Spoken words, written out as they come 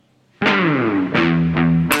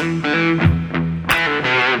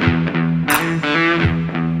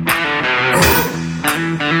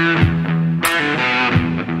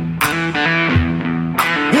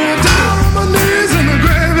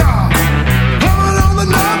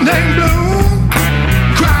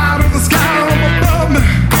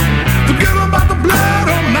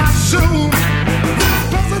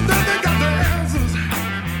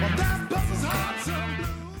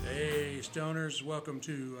welcome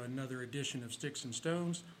to another edition of Sticks and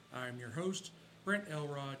Stones. I'm your host, Brent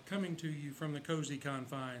Elrod, coming to you from the cozy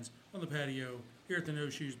confines on the patio here at the No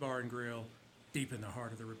Shoes Bar and Grill, deep in the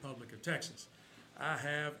heart of the Republic of Texas. I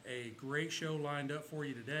have a great show lined up for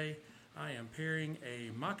you today. I am pairing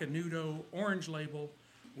a Macanudo orange label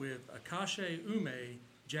with Akashi Ume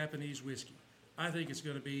Japanese whiskey. I think it's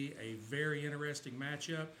going to be a very interesting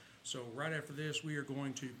matchup. So right after this, we are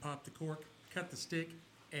going to pop the cork, cut the stick,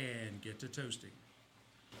 and get to toasting.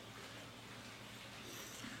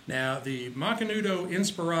 Now, the Macanudo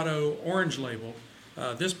Inspirado orange label,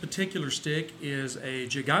 this particular stick is a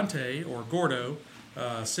Gigante or Gordo,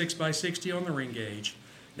 6x60 on the ring gauge.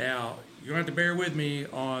 Now, you're going to have to bear with me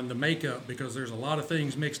on the makeup because there's a lot of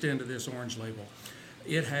things mixed into this orange label.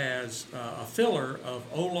 It has a filler of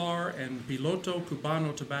Olar and Piloto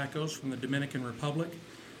Cubano tobaccos from the Dominican Republic,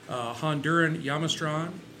 Honduran Yamastran,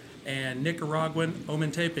 and Nicaraguan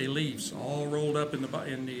Omentepe leaves, all rolled up in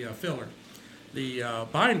the filler. The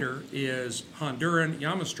binder is Honduran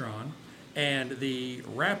Yamastran, and the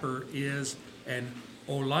wrapper is an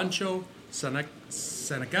Olancho San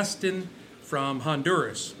Agustin from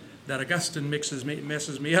Honduras. That Augustin messes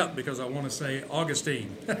me up because I want to say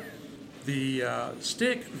Augustine. The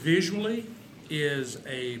stick visually is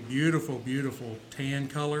a beautiful, beautiful tan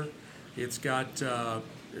color. It's got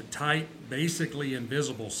tight, basically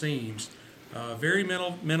invisible seams, very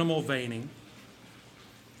minimal veining,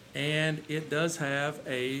 and it does have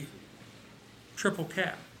a triple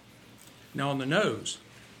cap. Now on the nose,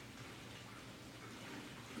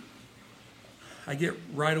 I get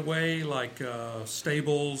right away like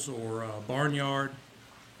stables or barnyard.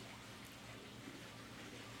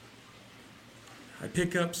 I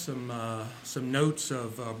pick up some notes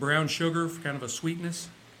of brown sugar for kind of a sweetness.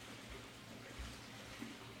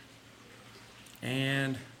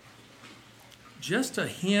 And just a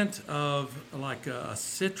hint of like a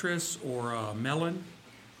citrus or a melon.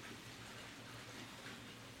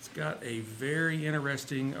 It's got a very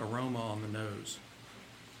interesting aroma on the nose.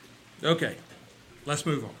 Okay, let's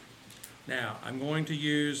move on. Now, I'm going to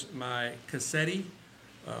use my Cassetti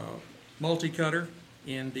multi-cutter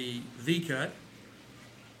in the V-cut.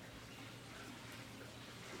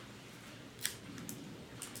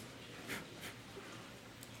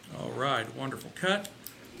 All right, wonderful cut.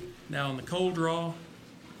 Now on the cold draw,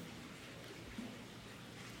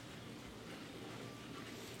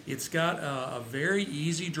 it's got a very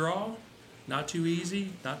easy draw, not too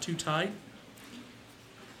easy, not too tight.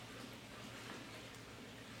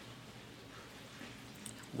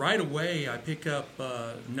 Right away, I pick up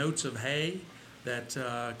notes of hay that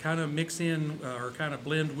kind of mix in or kind of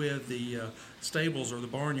blend with the stables or the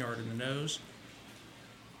barnyard in the nose.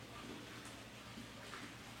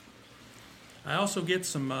 I also get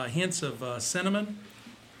some hints of cinnamon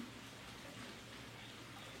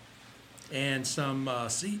and some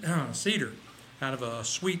cedar, kind of a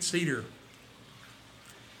sweet cedar.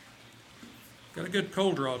 Got a good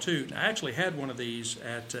cold draw too. I actually had one of these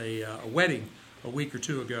at a wedding a week or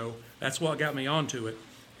two ago. That's what got me onto it.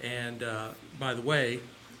 And by the way,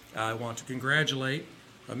 I want to congratulate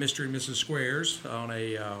Mr. and Mrs. Squares on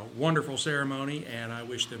a wonderful ceremony, and I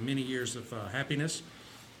wish them many years of happiness.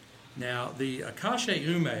 Now, the Akashi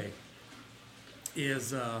Ume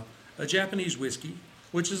is a Japanese whiskey,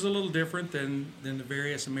 which is a little different than the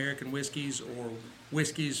various American whiskeys or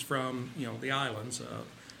whiskeys from the islands,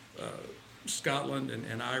 Scotland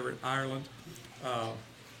and Ireland.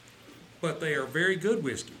 But they are very good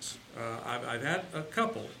whiskeys. I've had a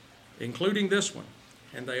couple, including this one,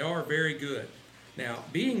 and they are very good. Now,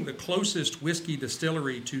 being the closest whiskey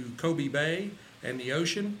distillery to Kobe Bay and the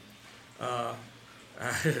ocean,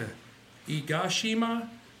 Igashima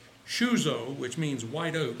Shuzo, which means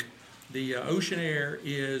white oak, the ocean air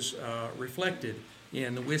is reflected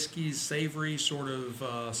in the whiskey's savory, sort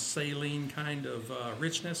of saline kind of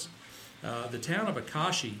richness. The town of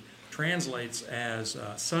Akashi translates as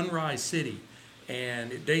Sunrise City,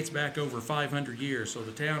 and it dates back over 500 years, so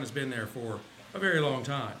the town has been there for a very long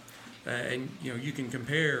time. And you can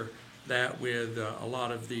compare that with a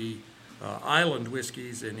lot of the island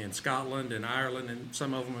whiskeys in Scotland and Ireland, and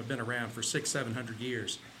some of them have been around for 600-700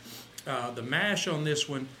 years. The mash on this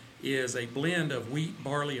one is a blend of wheat,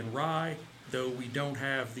 barley, and rye, though we don't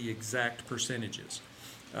have the exact percentages.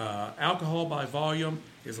 Alcohol by volume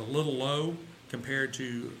is a little low compared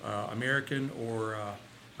to American or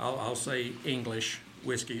I'll say English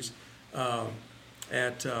whiskeys.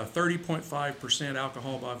 At 30.5%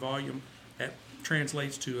 alcohol by volume, that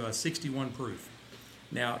translates to 61 proof.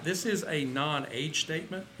 Now, this is a non-age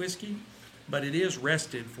statement whiskey, but it is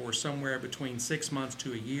rested for somewhere between 6 months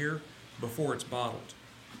to a year before it's bottled.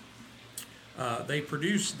 They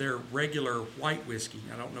produce their regular white whiskey.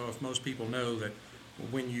 I don't know if most people know that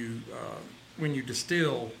when you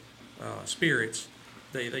distill spirits,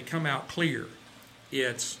 they come out clear.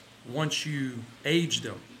 It's once you age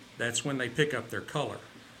them, that's when they pick up their color.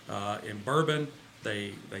 In bourbon,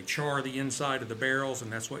 they char the inside of the barrels,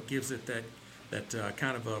 and that's what gives it that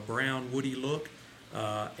kind of a brown woody look.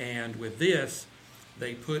 And with this,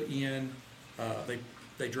 they put in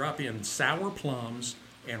they drop in sour plums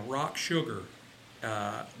and rock sugar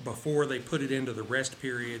before they put it into the rest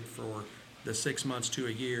period for the 6 months to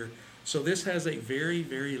a year. So this has a very,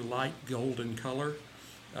 very light golden color,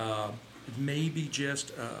 maybe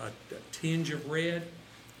just a tinge of red.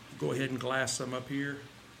 Go ahead and glass some up here.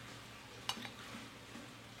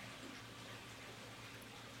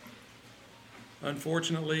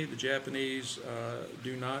 Unfortunately, the Japanese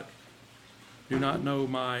do not know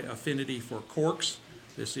my affinity for corks.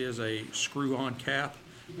 This is a screw-on cap.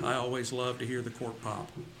 I always love to hear the cork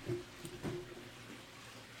pop.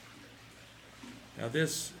 Now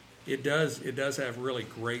this, it does have really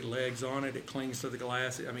great legs on it. It clings to the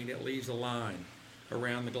glass. I mean, it leaves a line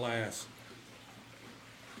around the glass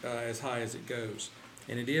as high as it goes.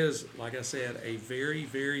 And it is, like I said, a very,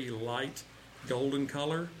 very light golden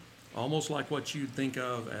color, almost like what you'd think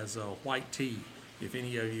of as a white tea, if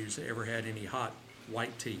any of you's ever had any hot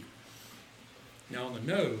white tea. Now on the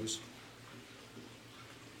nose,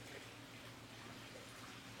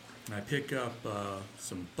 I pick up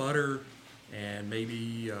some butter and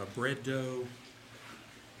maybe bread dough,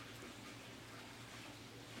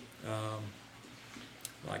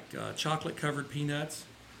 like chocolate covered peanuts,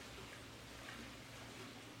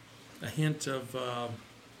 a hint of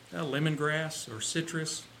lemongrass or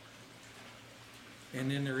citrus,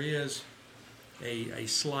 and then there is a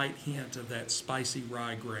slight hint of that spicy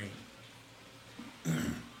rye grain.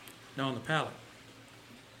 Now on the palate,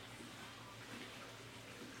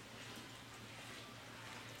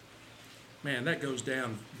 man, that goes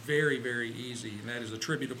down very, very easy, and that is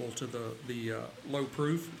attributable to the low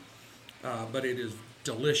proof, but it is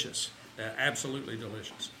delicious, absolutely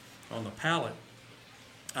delicious. On the palate,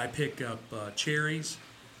 I pick up cherries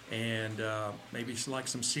and maybe like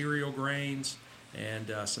some cereal grains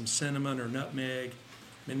and some cinnamon or nutmeg,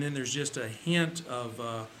 and then there's just a hint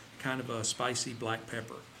of kind of a spicy black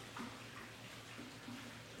pepper.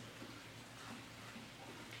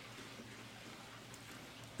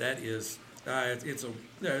 That is that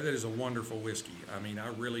is a wonderful whiskey. I mean, I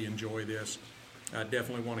really enjoy this. I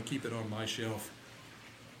definitely want to keep it on my shelf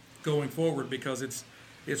going forward because it's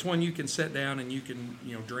one you can sit down and you can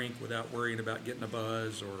drink without worrying about getting a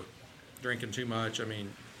buzz or drinking too much. I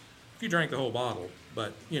mean, if you drank the whole bottle,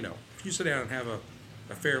 but if you sit down and have a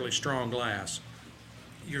fairly strong glass,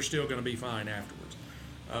 you're still going to be fine afterwards.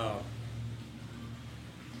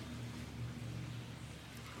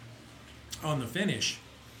 On the finish,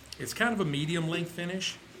 it's kind of a medium length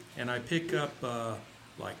finish, and I pick up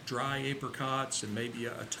like dry apricots and maybe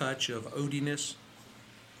a touch of oatiness.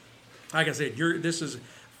 Like I said, this is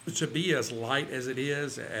to be as light as it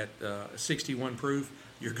is at 61 proof.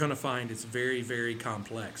 You're going to find it's very, very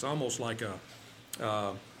complex, almost like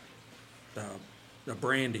a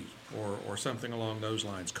brandy or something along those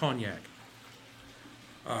lines, cognac.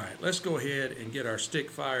 All right, let's go ahead and get our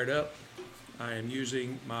stick fired up. I am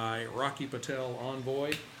using my Rocky Patel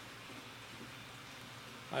Envoy.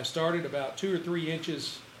 I started about 2 or 3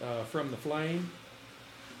 inches from the flame,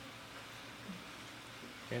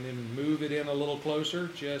 and then move it in a little closer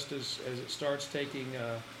just as it starts taking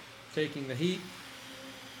the heat.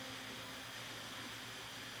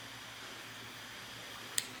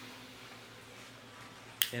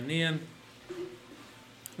 And then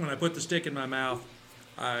when I put the stick in my mouth,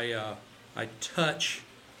 I touch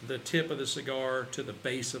the tip of the cigar to the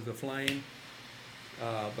base of the flame,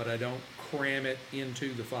 but I don't cram it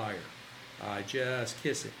into the fire. I just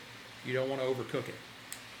kiss it. You don't want to overcook it.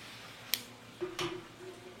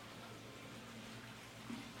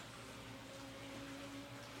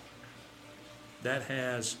 That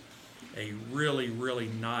has a really, really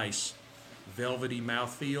nice velvety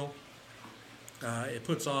mouthfeel. It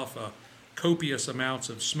puts off copious amounts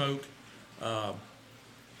of smoke, and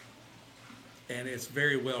it's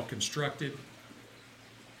very well constructed.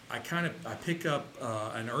 I pick up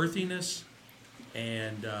an earthiness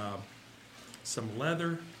and some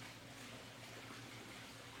leather.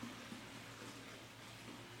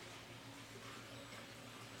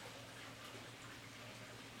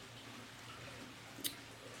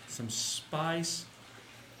 Some spice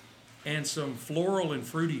and some floral and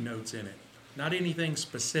fruity notes in it. Not anything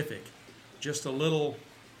specific, just a little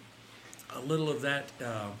of that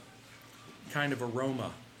kind of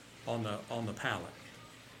aroma on the palate.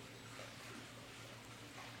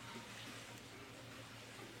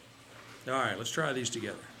 All right, let's try these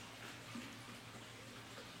together.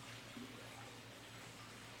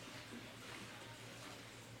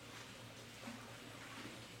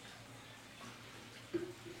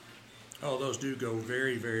 Oh, those do go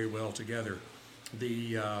very, very well together.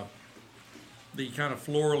 The kind of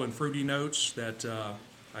floral and fruity notes that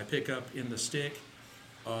I pick up in the stick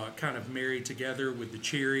kind of marry together with the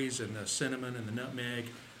cherries and the cinnamon and the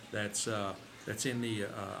nutmeg that's in the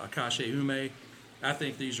Akashi Ume. I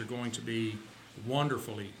think these are going to be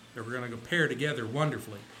they're going to go pair together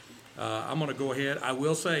wonderfully. I'm going to go ahead. I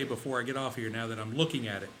will say before I get off here, now that I'm looking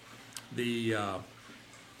at it,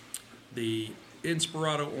 the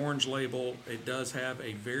Inspirado orange label, it does have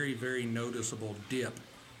a very, very noticeable dip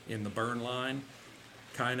in the burn line,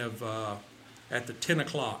 kind of at the 10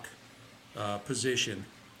 o'clock position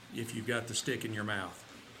if you've got the stick in your mouth.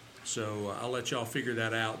 So I'll let y'all figure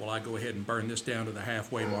that out while I go ahead and burn this down to the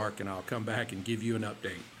halfway mark, and I'll come back and give you an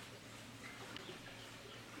update.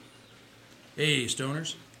 Hey,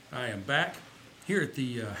 Stoners, I am back. Here at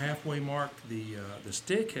the halfway mark, the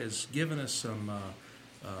stick has given us some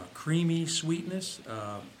creamy sweetness,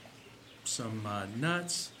 some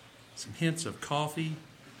nuts, some hints of coffee,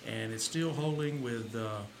 and it's still holding with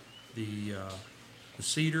the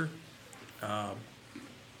cedar.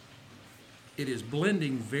 It is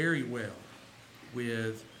blending very well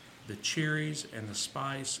with the cherries and the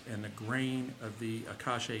spice and the grain of the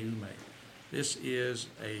Akashi Ume. This is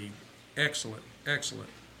a excellent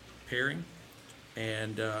pairing,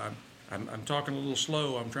 and I'm talking a little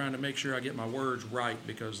slow. I'm trying to make sure I get my words right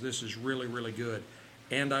because this is really, really good.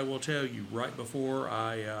 And I will tell you, right before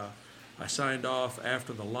I signed off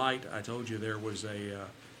after the light, I told you there was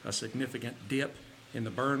a significant dip in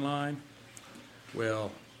the burn line.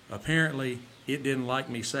 Well, apparently it didn't like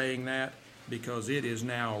me saying that because it is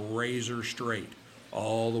now razor straight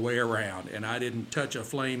all the way around, and I didn't touch a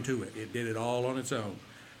flame to it. It did it all on its own.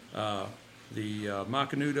 The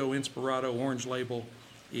Macanudo Inspirado orange label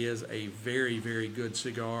is a very, very good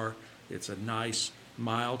cigar. It's a nice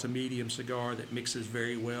mild to medium cigar that mixes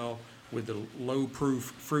very well with the low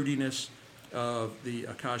proof fruitiness of the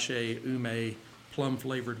Akashi Ume plum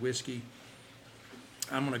flavored whiskey.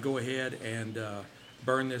 I'm going to go ahead and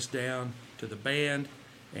burn this down to the band,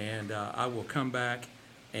 and I will come back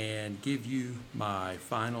and give you my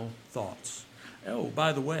final thoughts. Oh,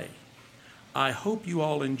 by the way, I hope you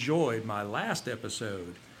all enjoyed my last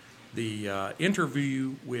episode, the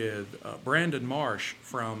interview with Brandon Marsh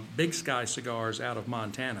from Big Sky Cigars out of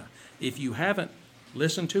Montana. If you haven't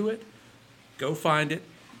listened to it, go find it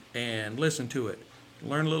and listen to it.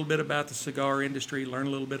 Learn a little bit about the cigar industry, learn a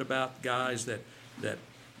little bit about guys that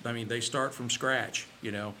they start from scratch,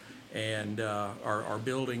 and are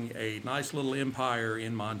building a nice little empire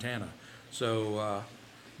in Montana. So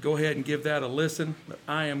go ahead and give that a listen. But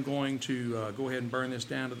I am going to go ahead and burn this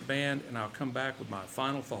down to the band, and I'll come back with my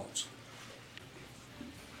final thoughts.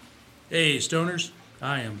 Hey, Stoners,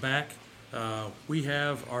 I am back. We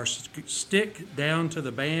have our stick down to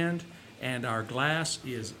the band, and our glass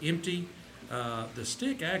is empty. The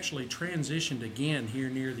stick actually transitioned again here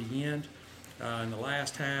near the end in the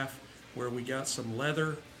last half, where we got some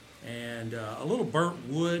leather and a little burnt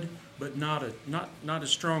wood, but not as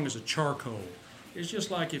strong as a charcoal. It's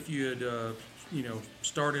just like if you had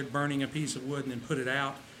started burning a piece of wood and then put it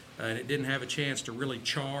out, and it didn't have a chance to really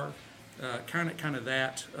char. Kind of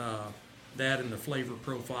that in the flavor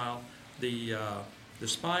profile. The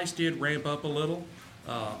spice did ramp up a little.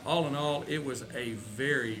 All in all, it was a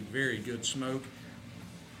very, very good smoke.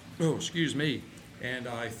 Oh, excuse me. And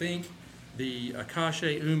I think the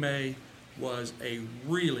Akashi Ume was a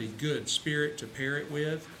really good spirit to pair it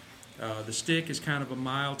with. The stick is kind of a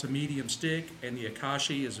mild to medium stick, and the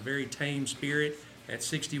Akashi is a very tame spirit at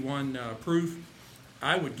 61 proof.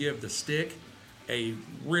 I would give the stick a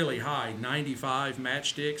really high 95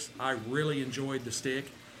 matchsticks. I really enjoyed the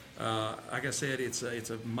stick. Like I said, it's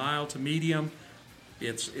a mild to medium.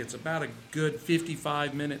 It's about a good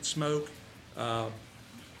 55-minute smoke, and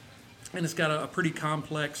it's got a pretty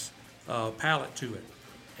complex palate to it.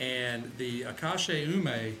 And the Akashi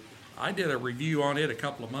Ume, I did a review on it a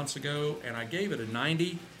couple of months ago, and I gave it a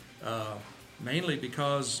 90, mainly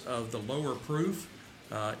because of the lower proof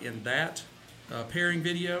in that pairing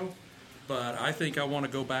video. But I think I want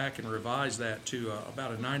to go back and revise that to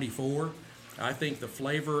about a 94. I think the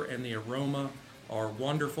flavor and the aroma are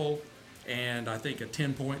wonderful, and I think a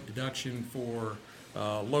 10-point deduction for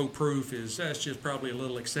low proof that's just probably a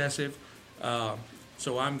little excessive.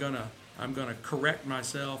 So I'm gonna correct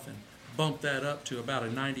myself and bump that up to about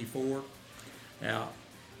a 94. Now,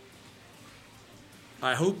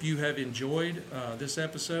 I hope you have enjoyed this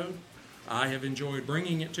episode. I have enjoyed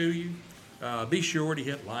bringing it to you. Be sure to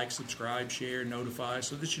hit like, subscribe, share, notify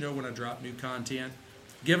so that you know when I drop new content.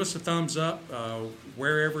 Give us a thumbs up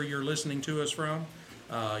wherever you're listening to us from.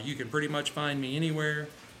 You can pretty much find me anywhere.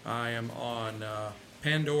 I am on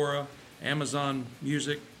Pandora, Amazon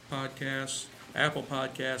Music Podcasts, Apple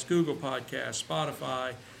Podcasts, Google Podcasts,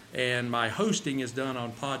 Spotify, and my hosting is done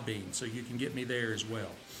on Podbean, so you can get me there as well.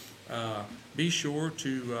 Be sure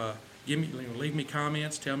to leave me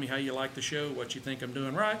comments. Tell me how you like the show, what you think I'm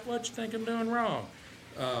doing right, what you think I'm doing wrong,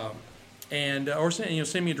 or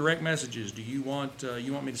send me direct messages. Do you want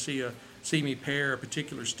me to see me pair a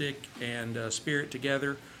particular stick and spirit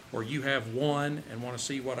together, or you have one and want to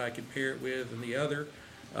see what I can pair it with and the other?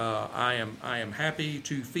 I am happy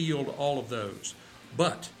to field all of those.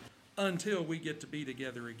 But until we get to be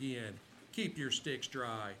together again, keep your sticks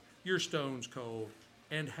dry, your stones cold,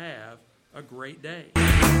 and have a great day.